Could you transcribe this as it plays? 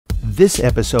This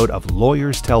episode of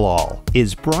Lawyers Tell All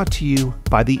is brought to you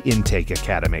by the Intake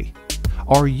Academy.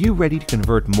 Are you ready to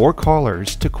convert more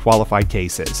callers to qualified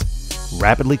cases,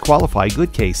 rapidly qualify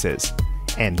good cases,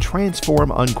 and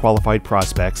transform unqualified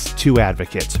prospects to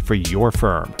advocates for your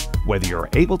firm, whether you're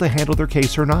able to handle their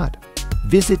case or not?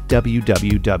 Visit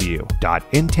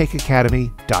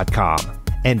www.intakeacademy.com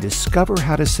and discover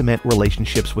how to cement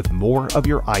relationships with more of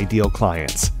your ideal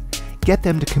clients. Get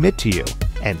them to commit to you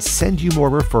and send you more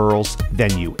referrals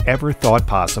than you ever thought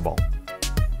possible.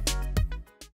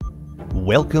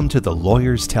 Welcome to the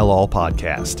Lawyers Tell All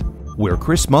podcast, where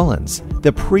Chris Mullins,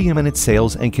 the preeminent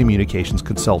sales and communications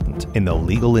consultant in the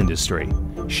legal industry,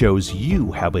 shows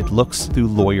you how it looks through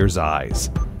lawyers'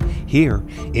 eyes. Here,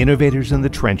 innovators in the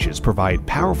trenches provide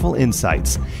powerful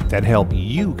insights that help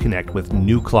you connect with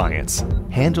new clients,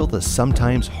 handle the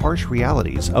sometimes harsh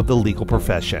realities of the legal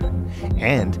profession,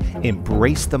 and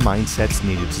embrace the mindsets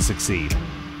needed to succeed.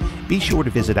 Be sure to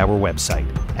visit our website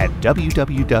at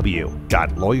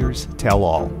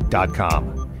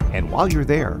www.lawyerstellall.com. And while you're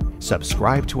there,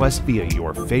 subscribe to us via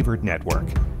your favorite network.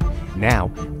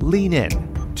 Now, lean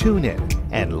in, tune in,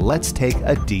 and let's take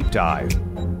a deep dive.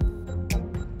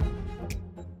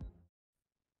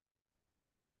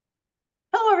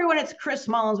 Hello, everyone. It's Chris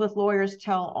Mullins with Lawyers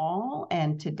Tell All,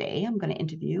 and today I'm going to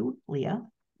interview Leah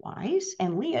Wise,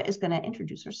 and Leah is going to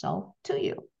introduce herself to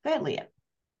you. Go ahead, Leah.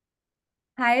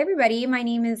 Hi, everybody. My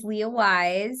name is Leah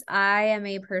Wise. I am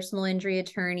a personal injury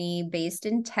attorney based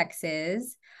in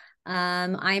Texas.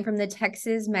 I'm from the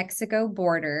Texas-Mexico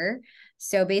border.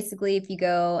 So basically, if you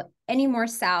go any more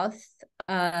south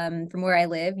from where I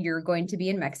live, you're going to be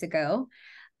in Mexico.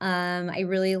 I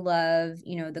really love,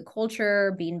 the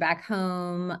culture, being back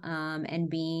home, and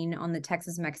being on the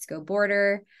Texas-Mexico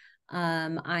border.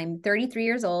 I'm 33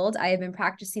 years old. I have been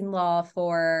practicing law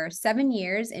for 7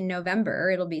 years. In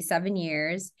November, it'll be 7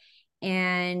 years.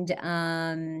 And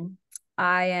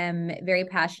I am very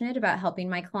passionate about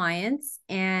helping my clients.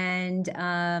 And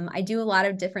I do a lot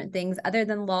of different things other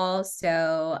than law.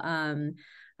 So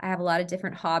I have a lot of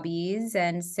different hobbies.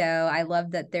 And so I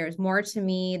love that there's more to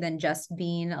me than just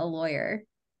being a lawyer.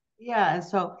 Yeah.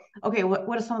 So, okay, what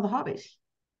are some of the hobbies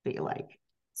that you like?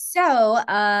 So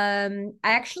I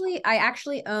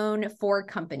actually own 4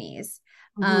 companies.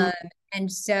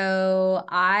 And so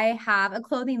I have a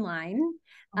clothing line.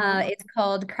 It's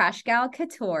called Crash Gal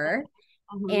Couture.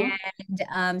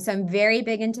 And so I'm very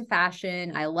big into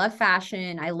fashion. I love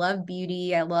fashion. I love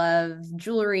beauty. I love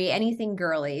jewelry, anything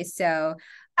girly. So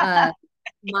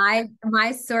my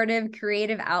sort of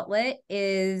creative outlet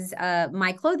is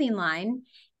my clothing line.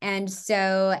 And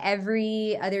so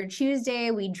every other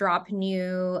Tuesday, we drop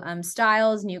new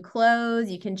styles, new clothes.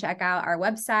 You can check out our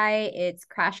website. It's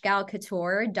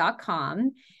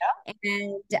crashgalcouture.com.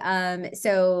 And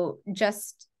so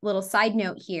just a little side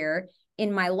note here.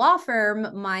 In my law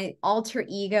firm, my alter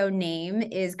ego name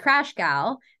is Crash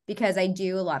Gal because I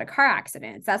do a lot of car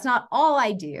accidents. That's not all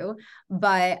I do,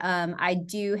 but I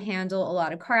do handle a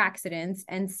lot of car accidents.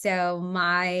 And so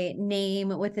my name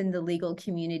within the legal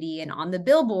community and on the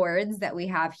billboards that we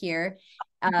have here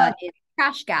is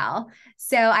Crash Gal.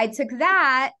 So I took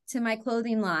that to my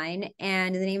clothing line,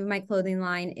 and the name of my clothing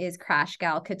line is Crash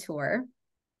Gal Couture.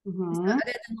 So other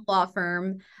than the law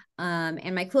firm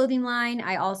and my clothing line,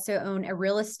 I also own a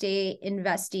real estate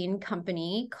investing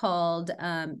company called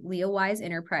Leah Wise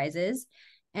Enterprises.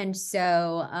 And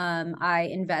so I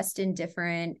invest in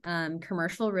different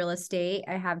commercial real estate.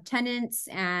 I have tenants,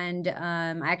 and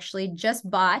I actually just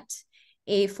bought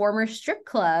a former strip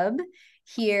club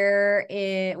here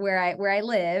where I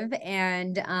live,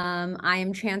 and I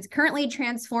am currently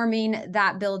transforming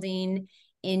that building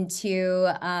into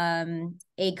a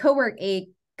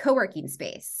co-working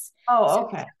space. Oh,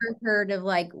 okay. So if you've heard of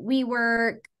like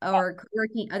WeWork or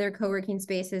other co-working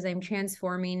spaces, I'm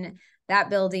transforming that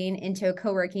building into a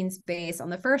co-working space on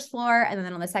the first floor, and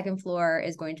then on the second floor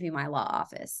is going to be my law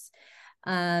office.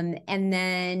 And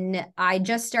then I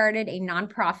just started a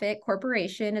nonprofit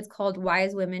corporation. It's called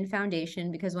Wise Women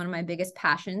Foundation because one of my biggest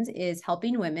passions is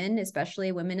helping women,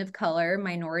 especially women of color,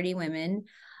 minority women.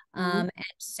 And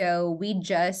so we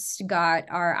just got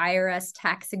our IRS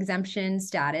tax exemption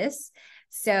status.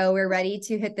 So we're ready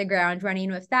to hit the ground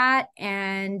running with that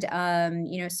and,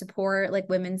 support like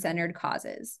women-centered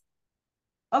causes.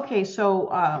 Okay. So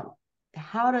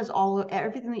how does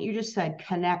everything that you just said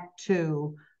connect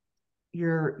to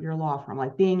your law firm,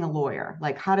 like being a lawyer?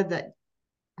 Like how did that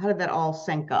all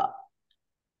sync up?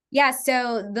 Yeah,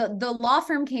 so the law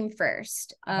firm came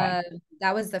first. Okay.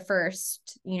 That was the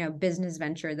first, business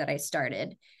venture that I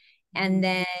started. And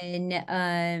then,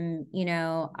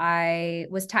 I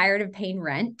was tired of paying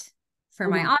rent for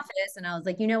my office. And I was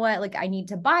like, you know what? Like, I need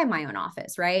to buy my own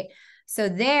office, right? So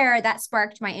that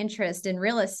sparked my interest in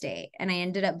real estate. And I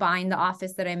ended up buying the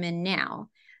office that I'm in now.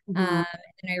 And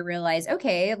I realized,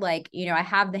 okay, like, I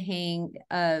have the hang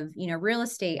of, real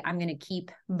estate. I'm going to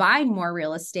keep buying more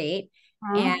real estate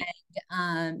and,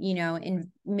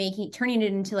 turning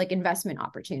it into like investment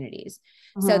opportunities.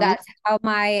 So that's how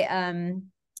my,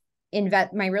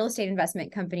 my real estate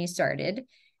investment company started.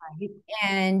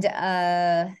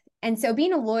 And so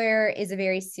being a lawyer is a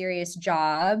very serious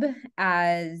job.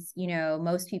 As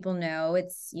most people know,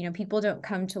 it's, people don't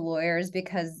come to lawyers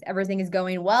because everything is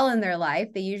going well in their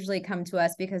life. They usually come to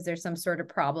us because there's some sort of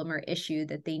problem or issue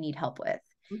that they need help with.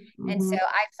 And so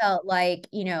I felt like,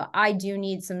 I do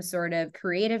need some sort of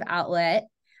creative outlet.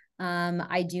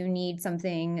 I do need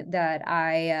something that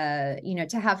I,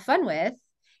 to have fun with.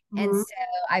 And so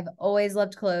I've always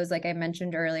loved clothes. Like I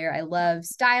mentioned earlier, I love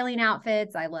styling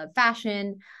outfits. I love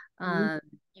fashion.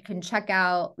 You can check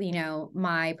out,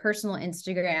 my personal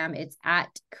Instagram. It's at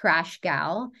Crash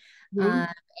Gal.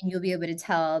 And you'll be able to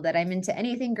tell that I'm into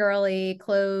anything girly,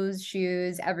 clothes,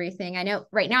 shoes, everything. I know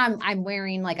right now I'm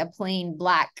wearing like a plain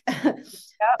black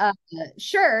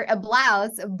shirt, a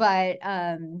blouse, but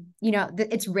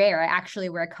it's rare. I actually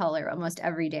wear color almost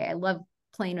every day. I love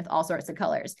playing with all sorts of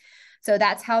colors. So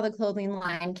that's how the clothing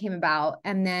line came about.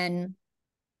 And then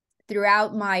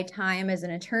throughout my time as an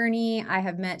attorney, I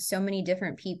have met so many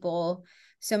different people,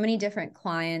 so many different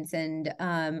clients, and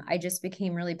I just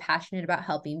became really passionate about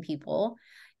helping people.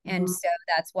 And so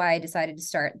that's why I decided to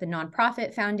start the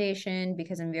nonprofit foundation,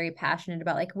 because I'm very passionate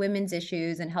about like women's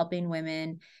issues and helping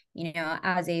women.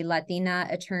 As a Latina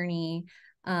attorney,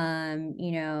 I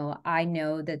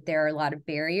know that there are a lot of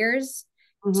barriers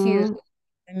to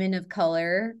women of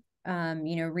color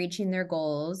reaching their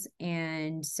goals.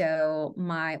 And so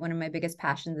one of my biggest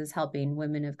passions is helping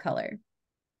women of color.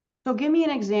 So give me an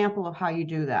example of how you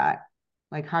do that,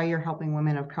 like how you're helping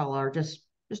women of color, just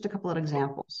a couple of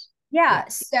examples. Yeah.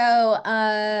 So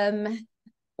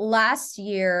last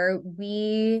year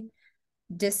we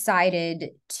decided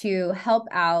to help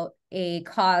out a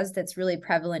cause that's really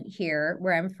prevalent here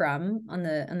where I'm from on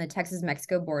the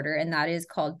Texas-Mexico border, and that is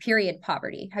called period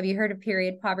poverty. Have you heard of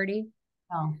period poverty?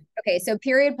 Oh. Okay, so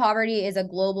period poverty is a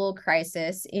global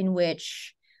crisis in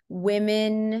which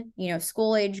women,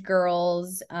 school-age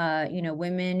girls,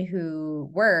 women who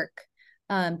work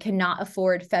cannot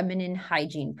afford feminine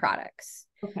hygiene products.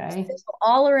 Okay. So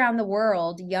all around the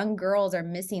world, young girls are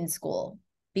missing school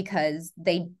because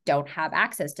they don't have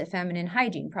access to feminine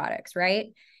hygiene products,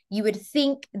 right? You would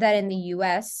think that in the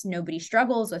US, nobody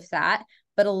struggles with that,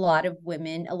 but a lot of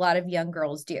young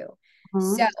girls do.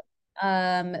 So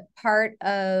part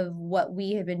of what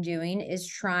we have been doing is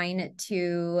trying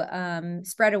to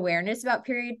spread awareness about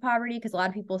period poverty, because a lot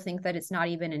of people think that it's not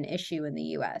even an issue in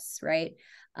the US, right?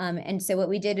 And so what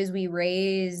we did is we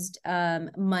raised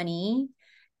money,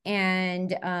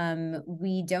 and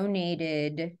we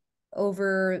donated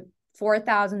over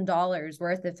 $4,000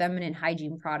 worth of feminine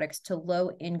hygiene products to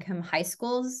low-income high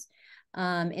schools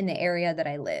in the area that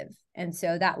I live. And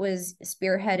so that was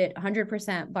spearheaded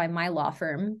 100% by my law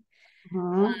firm.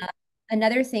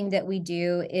 Another thing that we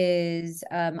do is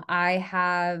I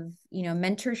have,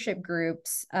 mentorship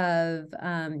groups of,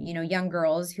 young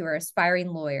girls who are aspiring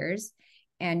lawyers.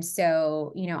 And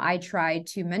so, I try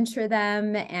to mentor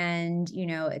them and,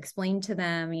 explain to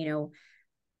them,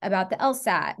 about the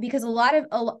LSAT, because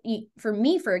for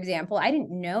me, for example, I didn't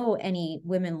know any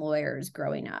women lawyers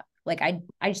growing up. Like I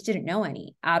just didn't know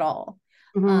any at all.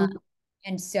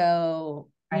 And so,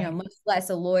 much less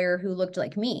a lawyer who looked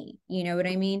like me, you know what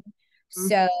I mean?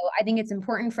 So I think it's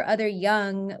important for other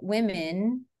young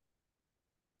women,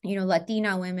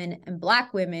 Latina women and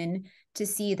Black women, to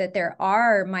see that there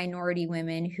are minority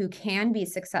women who can be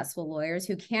successful lawyers,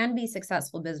 who can be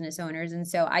successful business owners. And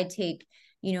so I take,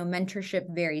 mentorship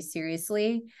very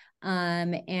seriously.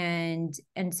 And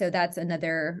so that's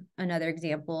another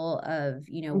example of,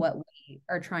 what we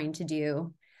are trying to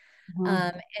do.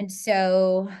 And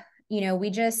so,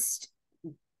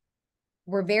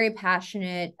 we're very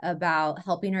passionate about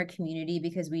helping our community,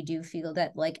 because we do feel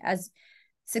that, like, as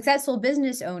successful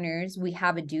business owners, we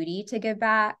have a duty to give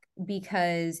back,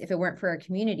 because if it weren't for our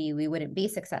community, we wouldn't be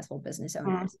successful business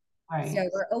owners. So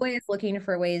we're always looking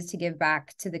for ways to give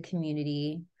back to the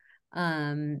community.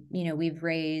 We've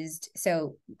raised,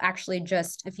 so actually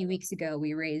just a few weeks ago,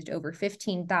 we raised over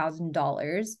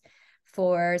 $15,000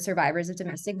 for survivors of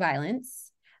domestic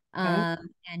violence.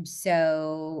 And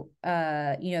so,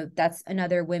 that's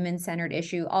another women-centered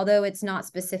issue, although it's not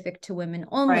specific to women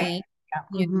only.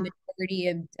 The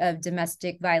majority of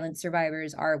domestic violence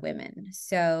survivors are women.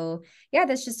 So yeah,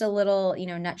 that's just a little,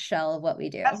 nutshell of what we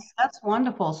do. That's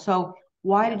wonderful. So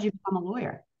why did you become a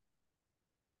lawyer?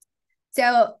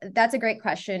 So that's a great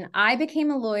question. I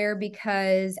became a lawyer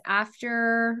because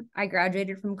after I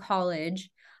graduated from college,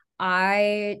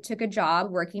 I took a job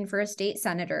working for a state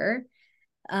senator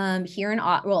here in,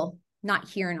 well, not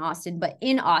here in Austin, but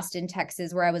in Austin,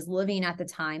 Texas, where I was living at the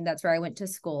time. That's where I went to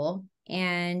school.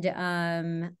 And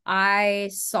I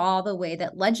saw the way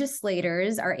that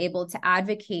legislators are able to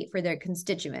advocate for their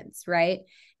constituents, right?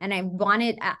 And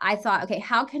I thought, okay,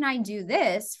 how can I do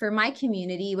this for my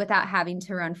community without having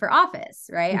to run for office,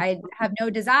 right? I have no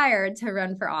desire to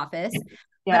run for office,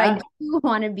 but I do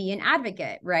want to be an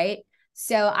advocate, right?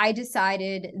 So I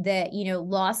decided that,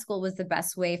 law school was the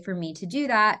best way for me to do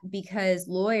that, because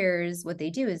lawyers, what they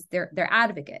do is they're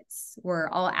advocates. We're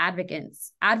all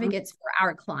advocates for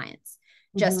our clients,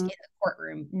 just in the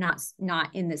courtroom, not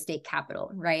in the state capitol,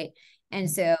 right? And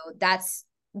so that's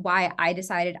why I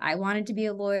decided I wanted to be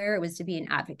a lawyer. It was to be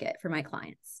an advocate for my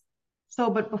clients. So,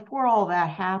 but before all that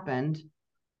happened,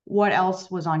 what else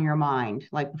was on your mind?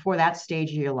 Like before that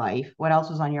stage of your life, what else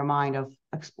was on your mind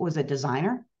was it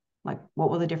designer? Like what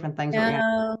were the different things?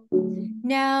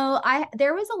 No,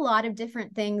 there was a lot of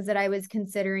different things that I was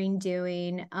considering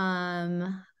doing.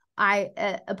 A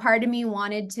part of me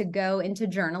wanted to go into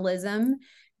journalism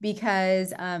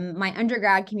because my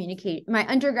undergrad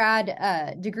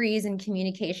degrees in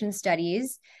communication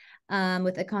studies,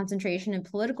 with a concentration in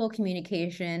political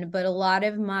communication, but a lot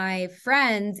of my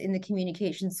friends in the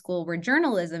communication school were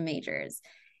journalism majors.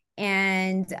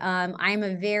 And I'm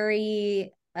a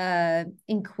very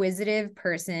inquisitive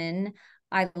person.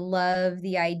 I love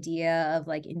the idea of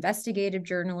like investigative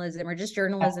journalism or just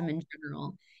journalism in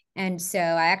general. And so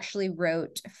I actually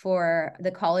wrote for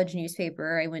the college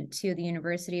newspaper. I went to the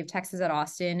University of Texas at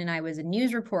Austin, and I was a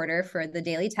news reporter for the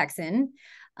Daily Texan.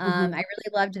 I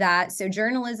really loved that. So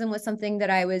journalism was something that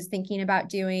I was thinking about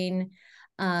doing.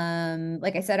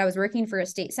 Like I said, I was working for a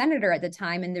state senator at the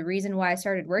time. And the reason why I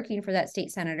started working for that state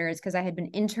senator is because I had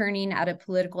been interning at a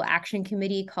political action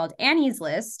committee called Annie's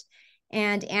List.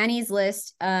 And Annie's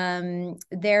List,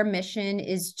 their mission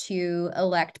is to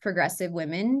elect progressive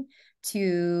women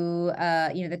to,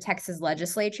 the Texas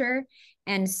legislature.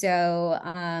 And so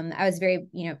I was very,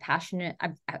 passionate.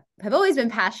 I've always been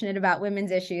passionate about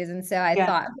women's issues. And so I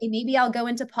thought, okay, maybe I'll go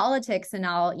into politics and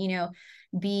I'll,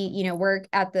 work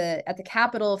at the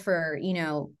Capitol for,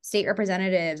 state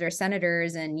representatives or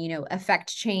senators and,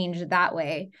 affect change that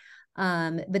way.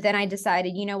 But then I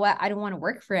decided, you know what, I don't want to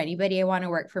work for anybody. I want to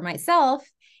work for myself.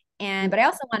 But I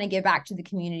also want to give back to the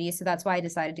community. So that's why I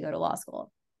decided to go to law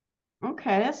school.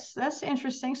 Okay, that's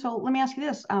interesting. So let me ask you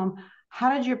this.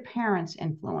 How did your parents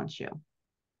influence you?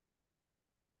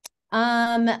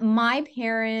 My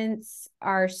parents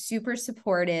are super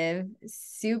supportive,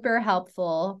 super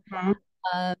helpful.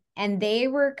 And they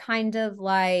were kind of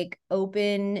like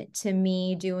open to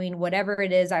me doing whatever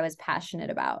it is I was passionate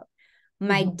about.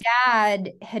 My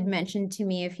dad had mentioned to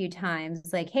me a few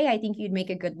times, like, hey, I think you'd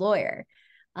make a good lawyer.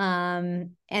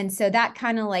 And so that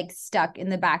kind of like stuck in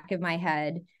the back of my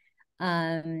head.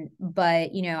 But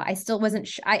I still wasn't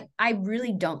I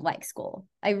really don't like school.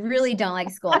 I really don't like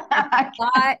school. I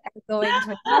thought going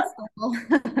to law school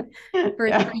for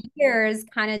 3 years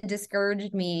kind of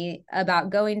discouraged me from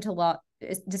going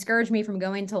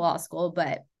to law school.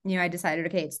 But, I decided,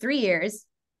 okay, it's 3 years.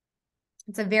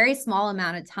 It's a very small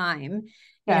amount of time,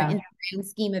 in the grand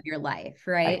scheme of your life.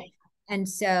 Right. And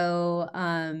so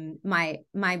my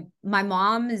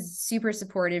mom is super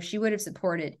supportive. She would have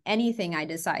supported anything I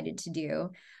decided to do.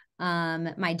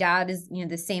 My dad is,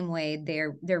 the same way.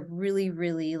 They're really,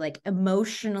 really like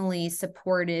emotionally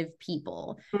supportive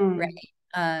people, right?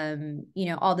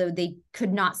 Although they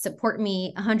could not support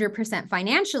me 100%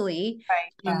 financially,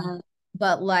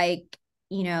 but like,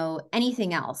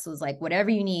 anything else was like, whatever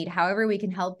you need, however we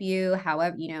can help you,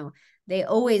 however, they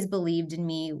always believed in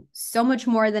me so much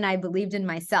more than I believed in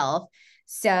myself.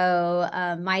 So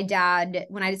my dad,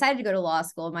 when I decided to go to law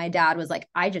school, my dad was like,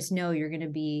 I just know you're going to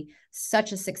be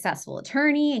such a successful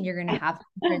attorney and you're going to have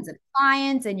hundreds of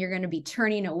clients and you're going to be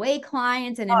turning away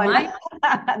clients. And in my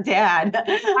dad,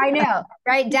 I know,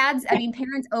 right?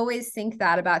 Parents always think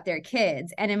that about their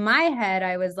kids. And in my head,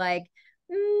 I was like,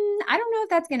 I don't know if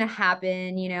that's going to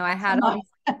happen. I had all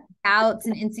these doubts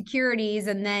and insecurities.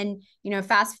 And then,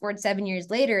 fast forward 7 years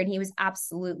later, and he was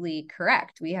absolutely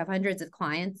correct. We have hundreds of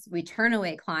clients. We turn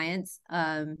away clients.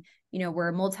 We're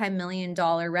a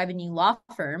multi-million-dollar revenue law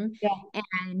firm.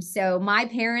 And so my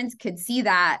parents could see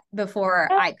that before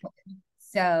I could.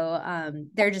 So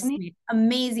they're just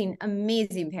amazing,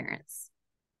 amazing parents.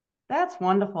 That's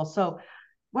wonderful. So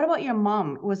what about your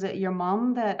mom? Was it your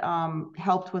mom that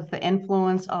helped with the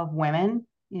influence of women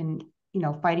in,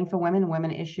 fighting for women,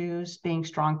 women issues, being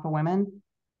strong for women?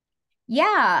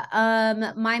 Yeah,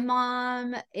 my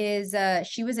mom is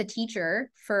she was a teacher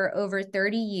for over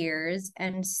 30 years,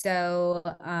 and so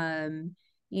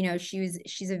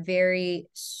she's a very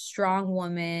strong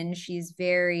woman. She's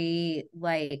very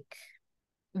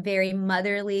very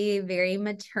motherly, very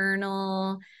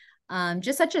maternal,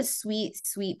 just such a sweet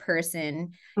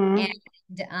person. Mhm.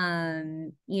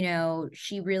 And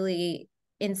she really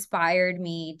inspired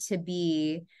me to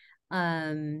be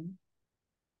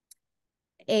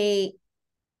a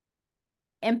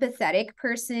empathetic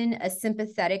person, a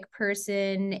sympathetic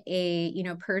person,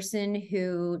 a person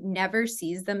who never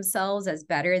sees themselves as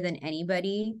better than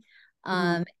anybody.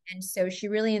 Mhm. And so she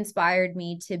really inspired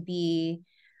me to be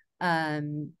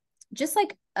just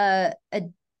like a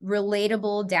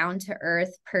relatable, down to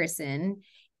earth person.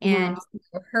 Mhm. And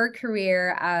her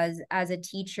career as a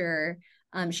teacher,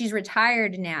 she's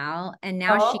retired now, and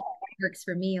now she Oh, works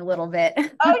for me a little bit.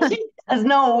 there's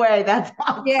no way. That's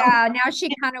awesome. Yeah, now she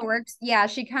kind of works. Yeah,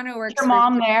 she kind of Is works your for.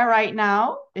 mom there right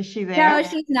now? Is she No, there?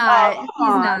 she's Oh, not. come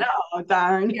She's on. not. Oh,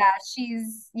 darn.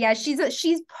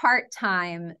 She's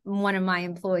part-time one of my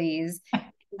employees.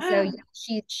 So yeah,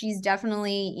 she's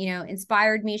definitely,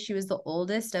 inspired me. She was the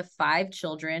oldest of five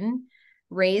children,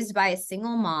 raised by a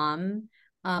single mom.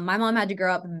 My mom had to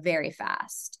grow up very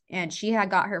fast, and she had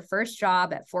got her first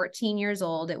job at 14 years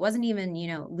old. It wasn't even,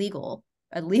 a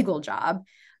legal job.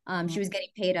 She was getting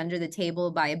paid under the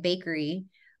table by a bakery,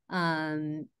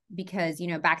 because,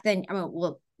 back then, I mean,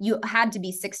 well, you had to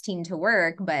be 16 to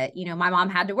work, but, my mom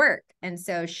had to work. And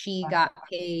so she got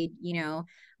paid,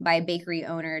 by a bakery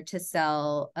owner to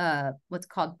sell what's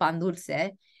called pan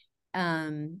dulce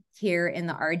here in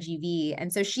the RGV.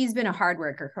 And so she's been a hard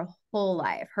worker her whole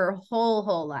life, her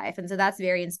whole life. And so that's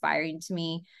very inspiring to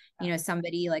me.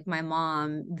 Somebody like my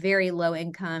mom, very low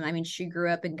income. I mean, she grew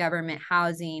up in government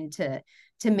housing to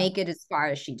make it as far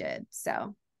as she did.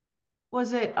 So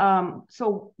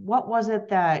so what was it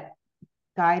that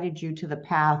guided you to the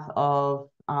path of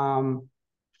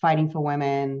fighting for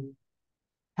women,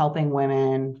 helping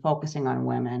women, focusing on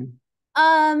women?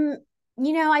 Um,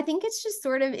 I think it's just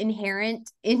sort of inherent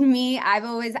in me. I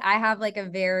have like a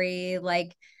very I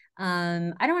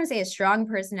don't want to say a strong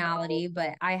personality,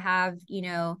 but I have,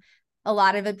 a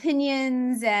lot of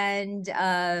opinions and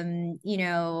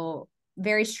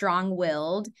very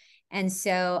strong-willed. And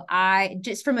so I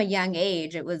just from a young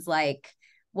age, it was like,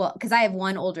 well, because I have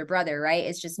one older brother, right?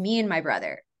 It's just me and my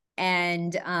brother.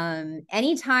 And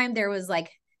anytime there was like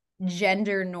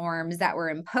gender norms that were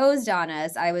imposed on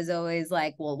us, I was always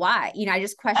like, well, why? I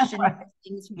just questioned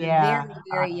things from a Yeah.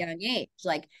 very young age.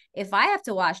 Like, if I have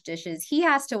to wash dishes, he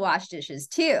has to wash dishes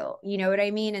too. You know what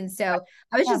I mean? And so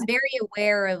I was Yeah. just very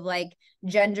aware of like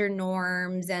gender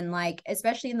norms, and like,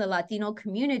 especially in the Latino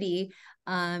community,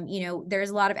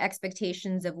 there's a lot of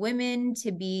expectations of women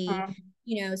to be,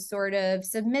 Mhm. sort of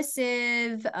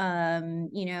submissive,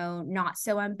 not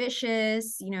so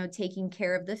ambitious, taking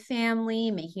care of the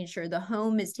family, making sure the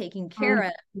home is taken care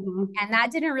of. Mhm. And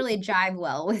that didn't really jive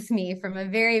well with me from a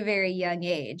very young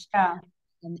age. Yeah.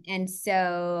 And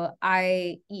so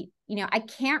I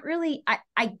can't really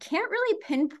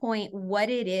pinpoint what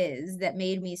it is that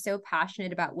made me so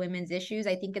passionate about women's issues.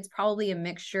 I think it's probably a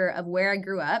mixture of where I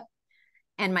grew up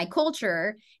and my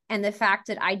culture, and the fact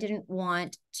that I didn't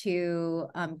want to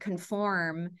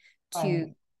conform to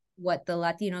Right. what the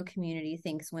Latino community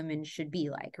thinks women should be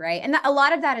like, right? And a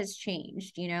lot of that has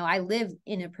changed. I live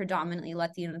in a predominantly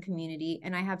Latino community,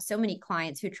 and I have so many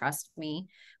clients who trust me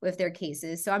with their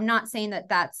cases. So I'm not saying that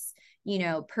that's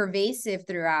pervasive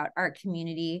throughout our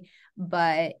community,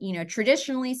 but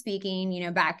traditionally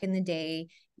speaking, back in the day,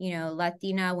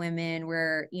 Latina women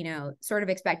were sort of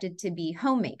expected to be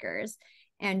homemakers.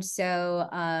 And so,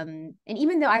 and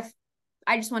even though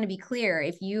I just want to be clear,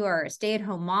 if you are a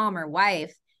stay-at-home mom or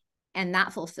wife and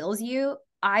that fulfills you,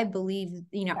 I believe,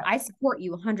 I support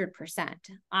you 100%.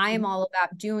 I am all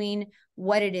about doing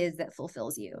what it is that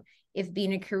fulfills you. If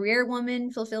being a career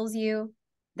woman fulfills you,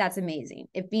 that's amazing.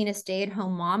 If being a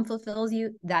stay-at-home mom fulfills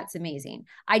you, that's amazing.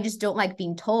 I just don't like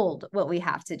being told what we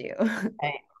have to do.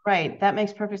 Right. Right. That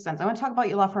makes perfect sense. I want to talk about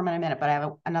your law firm in a minute, but I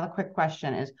have another quick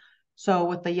question is, so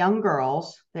with the young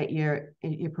girls that you're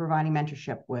providing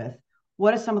mentorship with,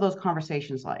 what are some of those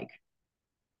conversations like?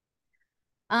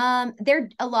 There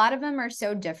a lot of them are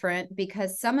so different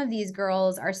because some of these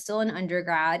girls are still in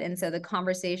undergrad, and so the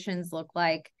conversations look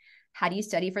like, how do you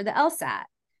study for the LSAT?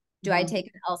 Do I Mhm. take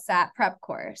an LSAT prep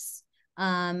course?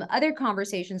 Other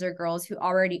conversations are girls who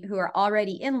are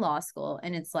already in law school,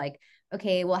 and it's like,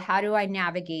 okay, well, how do I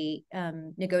navigate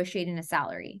negotiating a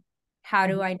salary? How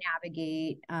do I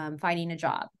navigate finding a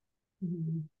job?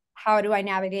 How do I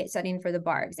navigate studying for the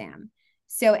bar exam?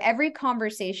 So every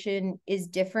conversation is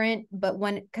different, but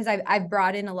because I've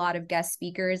brought in a lot of guest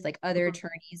speakers, like other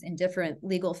attorneys in different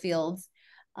legal fields.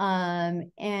 And,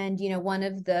 one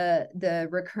of the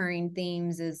recurring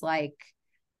themes is like,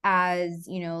 as,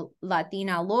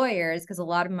 Latina lawyers, because a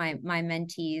lot of my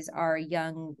mentees are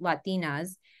young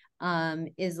Latinas,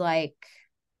 is like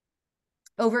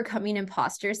overcoming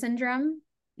imposter syndrome.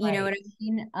 You know what I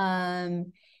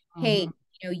mean? Hey,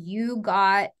 you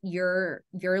got your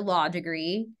law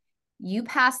degree, you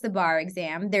passed the bar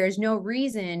exam. There's no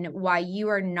reason why you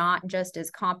are not just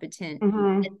as competent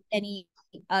as any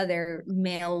other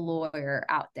male lawyer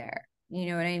out there. You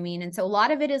know what I mean? And so a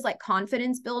lot of it is like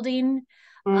confidence building,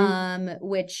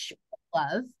 which I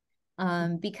love.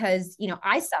 Because,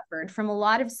 I suffered from a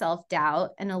lot of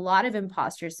self-doubt and a lot of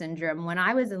imposter syndrome when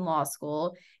I was in law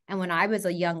school and when I was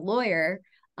a young lawyer.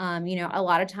 A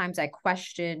lot of times I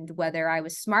questioned whether I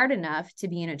was smart enough to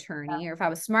be an attorney or if I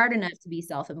was smart enough to be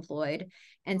self-employed.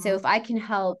 And so if I can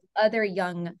help other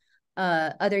young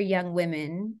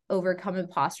women overcome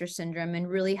imposter syndrome and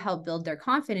really help build their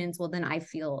confidence, well, then I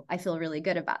feel really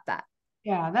good about that.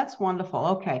 Yeah, that's wonderful.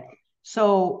 Okay.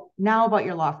 So now about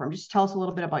your law firm, just tell us a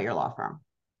little bit about your law firm.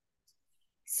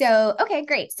 So, okay,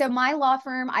 great. So my law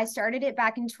firm, I started it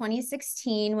back in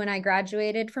 2016 when I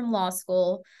graduated from law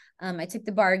school. I took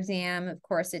the bar exam. Of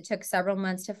course, it took several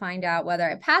months to find out whether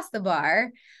I passed the bar.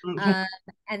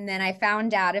 And then I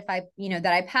found out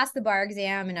that I passed the bar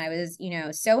exam, and I was,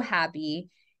 so happy.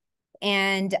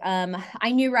 And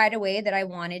I knew right away that I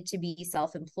wanted to be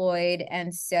self-employed.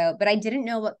 But I didn't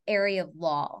know what area of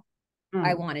law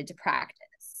I wanted to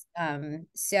practice.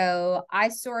 So I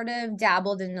sort of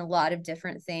dabbled in a lot of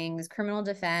different things: criminal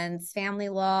defense, family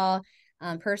law,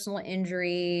 personal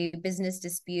injury, business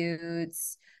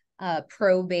disputes,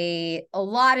 probate, a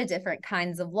lot of different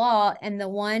kinds of law. And the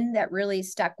one that really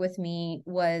stuck with me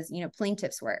was,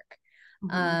 plaintiff's work.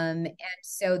 And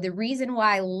so the reason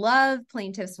why I love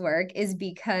plaintiff's work is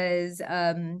because,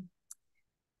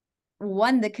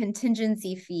 one, the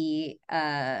contingency fee,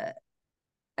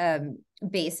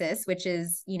 basis, which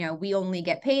is, we only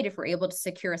get paid if we're able to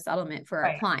secure a settlement for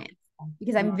our clients,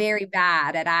 because I'm very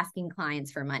bad at asking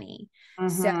clients for money.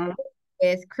 So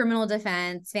with criminal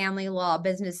defense, family law,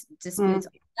 business disputes,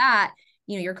 like that,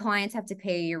 your clients have to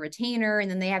pay your retainer, and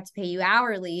then they have to pay you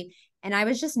hourly. And I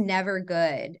was just never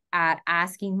good at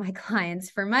asking my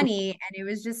clients for money. And it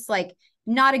was just like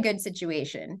not a good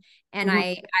situation. And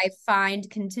I find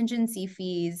contingency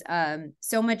fees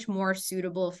so much more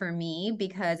suitable for me,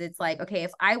 because it's like, okay,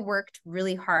 if I worked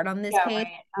really hard on this case,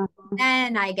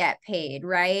 then I get paid,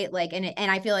 right? Like, and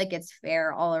I feel like it's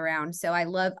fair all around. So I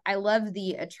love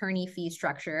the attorney fee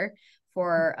structure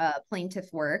for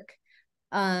plaintiff work.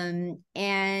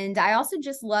 And I also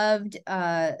just loved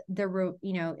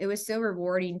it was so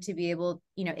rewarding to be able,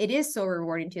 it is so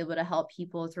rewarding to be able to help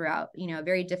people throughout, a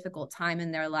very difficult time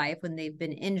in their life when they've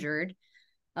been injured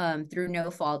through no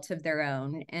fault of their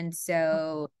own. And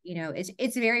so,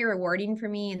 it's very rewarding for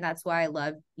me. And that's why I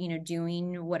love,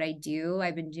 doing what I do.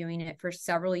 I've been doing it for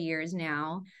several years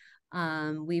now.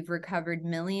 We've recovered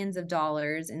millions of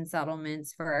dollars in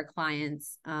settlements for our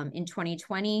clients. In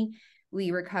 2020,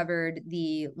 we recovered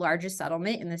the largest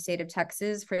settlement in the state of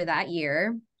Texas for that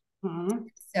year.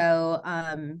 So,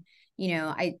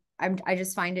 I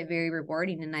just find it very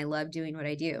rewarding, and I love doing what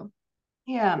I do.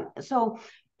 Yeah. So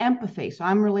empathy. So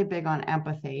I'm really big on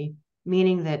empathy,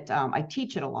 meaning that I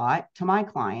teach it a lot to my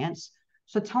clients.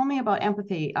 So tell me about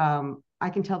empathy. I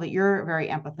can tell that you're very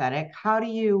empathetic. How do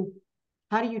you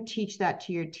teach that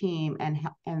to your team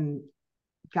and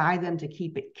guide them to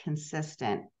keep it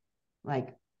consistent? Like,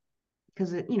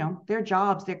 because their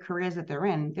jobs, their careers that they're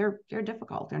in, they're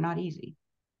difficult. They're not easy.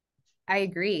 I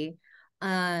agree.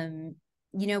 I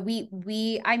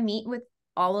meet with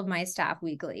all of my staff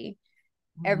weekly.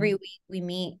 Every week we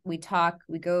meet, we talk,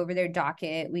 we go over their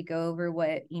docket, we go over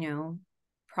what,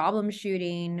 problem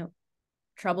shooting,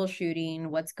 troubleshooting,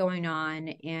 what's going on.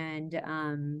 And,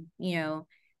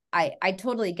 I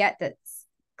totally get that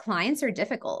clients are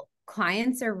difficult.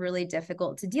 Clients are really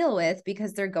difficult to deal with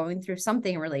because they're going through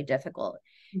something really difficult.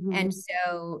 And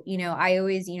so, I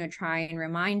always, try and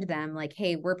remind them, like,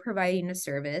 hey, we're providing a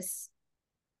service.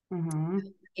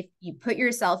 If you put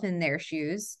yourself in their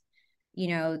shoes,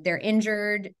 they're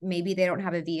injured. Maybe they don't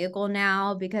have a vehicle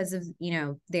now because of,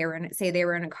 they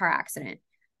were in a car accident.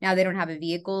 Now they don't have a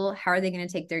vehicle. How are they going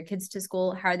to take their kids to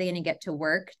school? How are they going to get to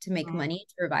work to make money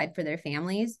to provide for their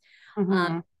families?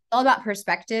 It's all about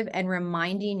perspective and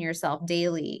reminding yourself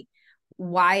daily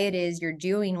why it is you're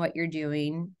doing what you're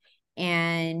doing,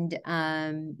 and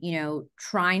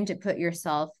trying to put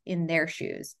yourself in their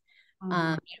shoes.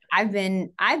 I've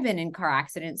been in car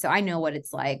accidents, so I know what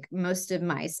it's like. Most of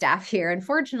my staff here,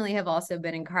 unfortunately, have also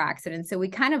been in car accidents, so we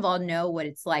kind of all know what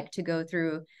it's like to go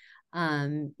through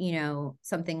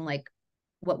something like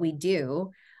what we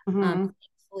do.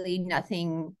 Hopefully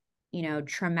nothing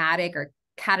traumatic or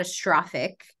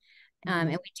catastrophic. And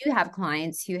we do have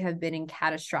clients who have been in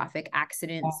catastrophic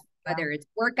accidents, whether it's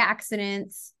work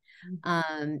accidents,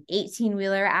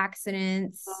 18-wheeler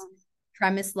accidents,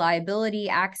 premise liability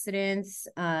accidents,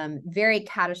 very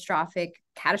catastrophic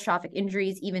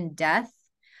injuries, even death.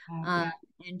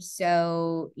 And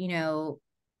so,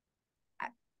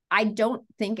 I don't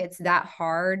think it's that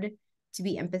hard to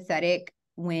be empathetic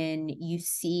when you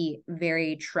see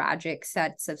very tragic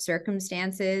sets of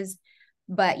circumstances.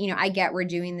 But, I get we're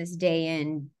doing this day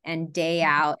in and day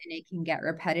out, and it can get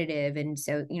repetitive. And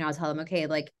so, I'll tell them, okay,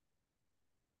 like,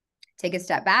 take a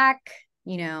step back,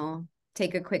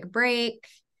 take a quick break,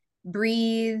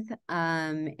 breathe,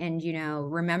 and,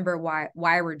 remember why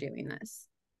we're doing this.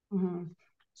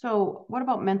 So what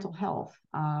about mental health?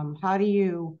 How do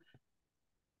you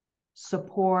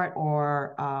support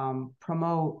or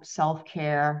promote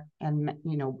self-care and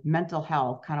mental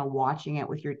health, kind of watching it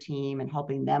with your team and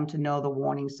helping them to know the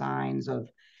warning signs of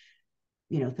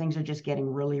things are just getting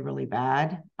really, really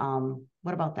bad?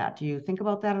 What about that? Do you think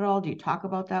about that at all? Do you talk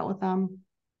about that with them?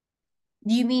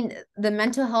 Do you mean the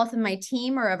mental health of my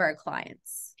team or of our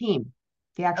clients? Team,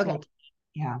 the actual okay. Team.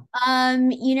 Yeah.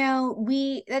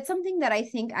 That's something that I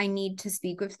think I need to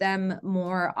speak with them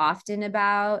more often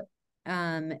about.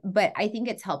 But I think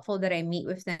it's helpful that I meet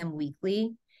with them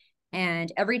weekly.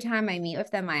 And every time I meet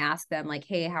with them, I ask them, like,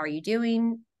 hey, how are you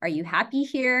doing? Are you happy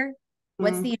here?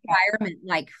 What's the environment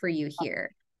like for you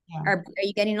here? Are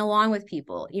you getting along with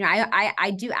people?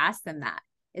 I do ask them that.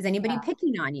 Is anybody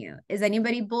picking on you? Is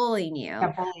anybody bullying you?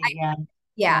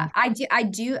 I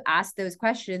do ask those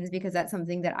questions because that's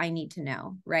something that I need to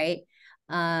know, right?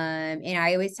 And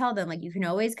I always tell them, like, you can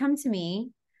always come to me.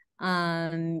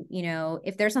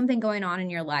 If there's something going on in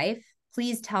your life,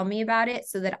 please tell me about it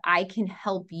so that I can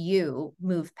help you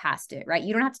move past it, right?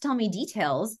 You don't have to tell me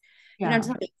details. You don't have to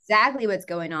tell me exactly what's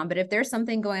going on, but if there's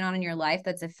something going on in your life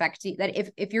that's affecting that,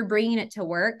 if you're bringing it to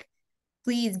work,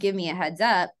 please give me a heads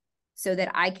up so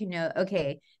that I can know,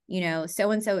 okay,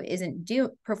 so-and-so isn't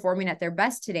performing at their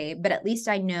best today, but at least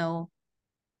I know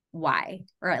why,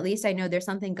 or at least I know there's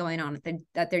something going on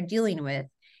that they're dealing with,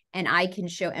 and I can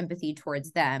show empathy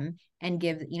towards them and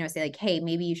give, say like, hey,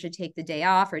 maybe you should take the day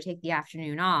off or take the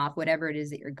afternoon off, whatever it is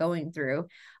that you're going through.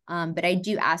 But I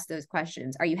do ask those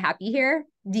questions. Are you happy here?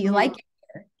 Do you like it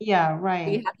here? Yeah, right.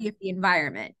 Are you happy with the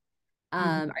environment?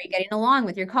 Are you getting along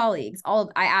with your colleagues?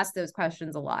 I ask those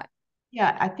questions a lot.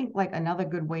 Yeah, I think like another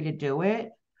good way to do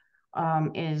it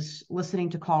is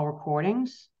listening to call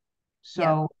recordings.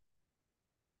 So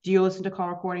do you listen to call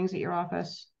recordings at your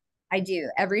office? I do.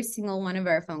 Every single one of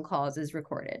our phone calls is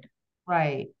recorded.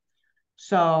 Right.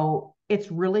 So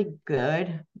it's really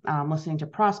good listening to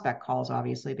prospect calls,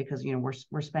 obviously, because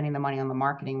we're spending the money on the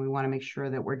marketing. We want to make sure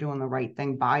that we're doing the right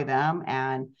thing by them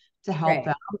and to help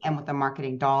them, and with the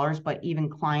marketing dollars, but even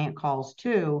client calls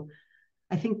too.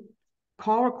 I think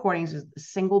call recordings is the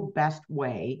single best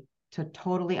way to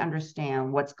totally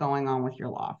understand what's going on with your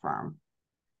law firm.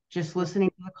 Just listening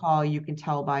to the call, you can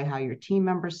tell by how your team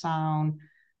members sound,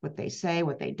 what they say,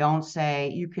 what they don't say.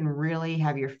 You can really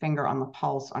have your finger on the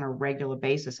pulse on a regular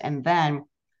basis. And then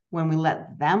when we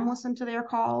let them listen to their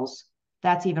calls,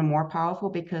 that's even more powerful,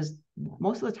 because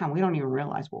most of the time we don't even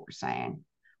realize what we're saying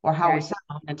or how we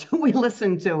sound until we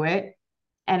listen to it.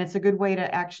 And it's a good way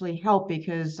to actually help,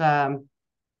 because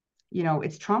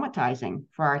it's traumatizing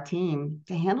for our team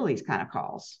to handle these kind of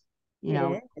calls,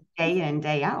 day in,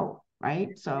 day out,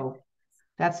 right? So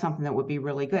that's something that would be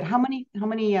really good. How many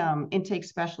intake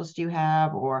specialists do you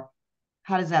have, or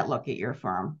how does that look at your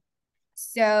firm?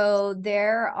 So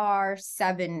there are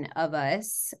 7 of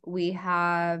us. We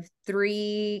have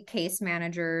 3 case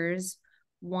managers,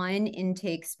 1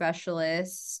 intake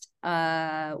specialist,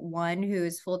 1 who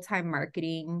is full-time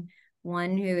marketing,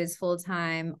 1 who is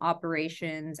full-time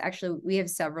operations. Actually, we have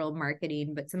several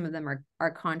marketing, but some of them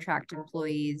are contract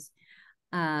employees.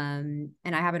 And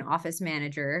I have an office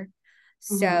manager.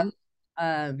 So,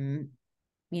 the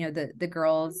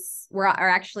girls are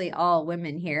actually all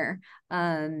women here.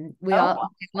 We all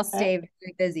stay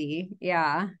very busy.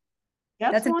 Yeah.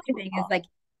 That's a good thing, is like,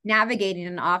 navigating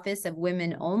an office of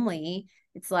women only,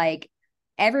 it's like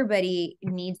everybody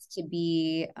needs to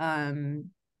be,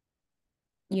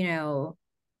 you know,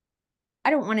 I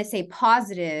don't want to say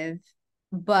positive,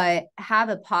 but have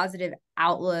a positive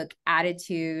outlook,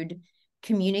 attitude,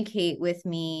 communicate with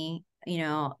me, you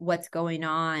know, what's going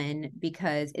on,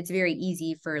 because it's very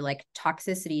easy for like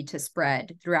toxicity to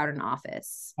spread throughout an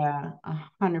office. Yeah,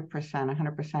 100%,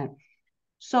 100%.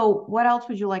 So what else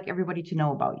would you like everybody to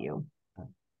know about you?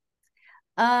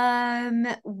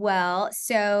 Well,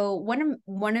 so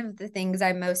one of the things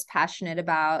I'm most passionate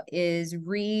about is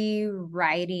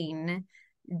rewriting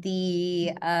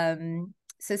the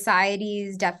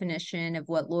society's definition of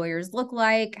what lawyers look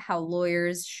like, how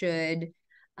lawyers should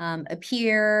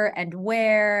appear and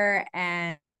wear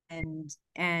and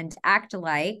act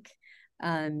like.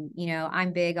 You know,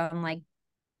 I'm big on like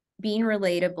being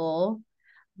relatable,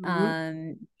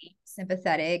 being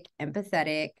sympathetic,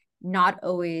 empathetic, not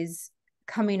always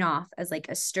coming off as like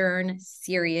a stern,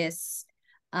 serious,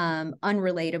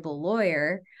 unrelatable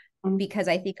lawyer, because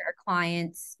I think our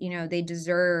clients, you know, they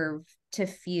deserve to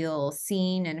feel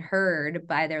seen and heard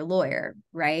by their lawyer,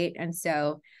 right? And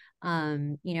so,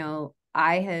 you know,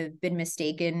 I have been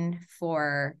mistaken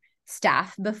for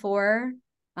staff before.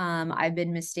 I've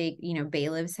been you know,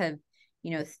 bailiffs have,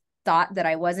 you know, thought that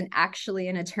I wasn't actually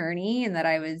an attorney and that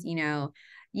I was, you know,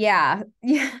 yeah.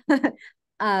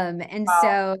 And Wow.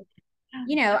 so,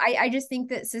 you know, I just think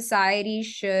that society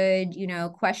should, you know,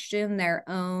 question their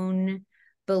own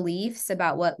beliefs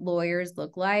about what lawyers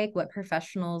look like, what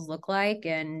professionals look like.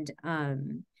 And,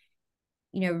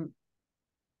 you know,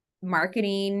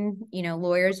 marketing, you know,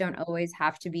 lawyers don't always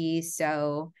have to be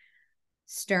so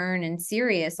stern and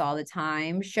serious all the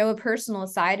time. Show a personal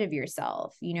side of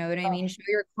yourself. You know what I mean? Show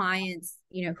your clients,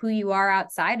 you know, who you are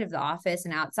outside of the office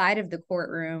and outside of the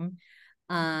courtroom.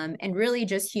 And really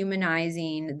just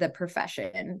humanizing the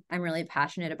profession. I'm really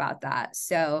passionate about that.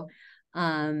 So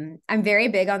I'm very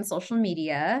big on social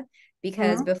media,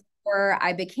 because before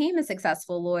I became a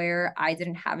successful lawyer, I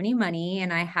didn't have any money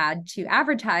and I had to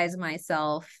advertise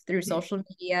myself through social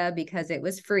media because it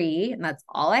was free and that's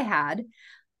all I had.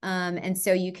 And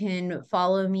so you can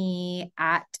follow me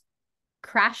at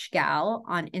Crash Gal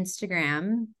on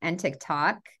Instagram and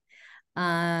TikTok.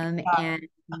 And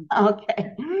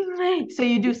okay. So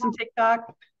you do some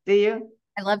TikTok, do you?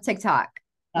 I love TikTok.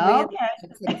 Okay.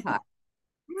 TikTok.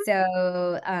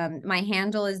 So my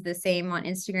handle is the same on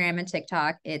Instagram and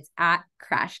TikTok. It's at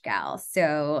Crash Gal.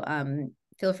 So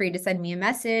feel free to send me a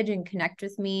message and connect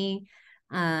with me.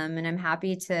 And I'm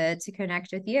happy to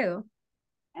connect with you.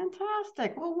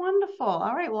 Fantastic. Well, wonderful.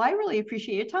 All right. Well, I really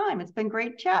appreciate your time. It's been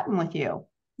great chatting with you.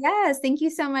 Yes, thank you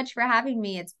so much for having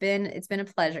me. It's been a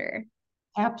pleasure.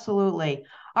 Absolutely.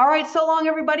 All right. So long,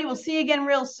 everybody. We'll see you again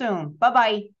real soon.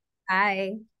 Bye-bye.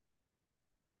 Bye.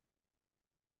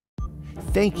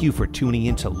 Thank you for tuning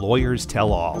in to Lawyers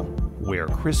Tell All, where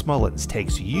Chris Mullins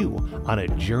takes you on a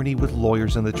journey with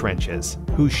lawyers in the trenches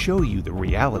who show you the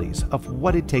realities of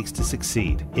what it takes to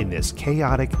succeed in this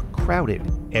chaotic, crowded,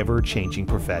 ever-changing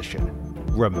profession.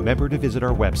 Remember to visit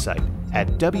our website at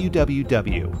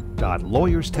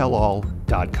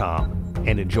www.lawyerstellall.com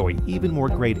and enjoy even more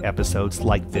great episodes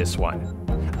like this one.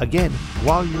 Again,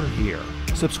 while you're here,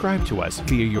 subscribe to us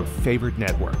via your favorite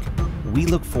network. We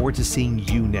look forward to seeing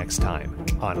you next time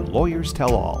on Lawyers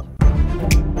Tell All.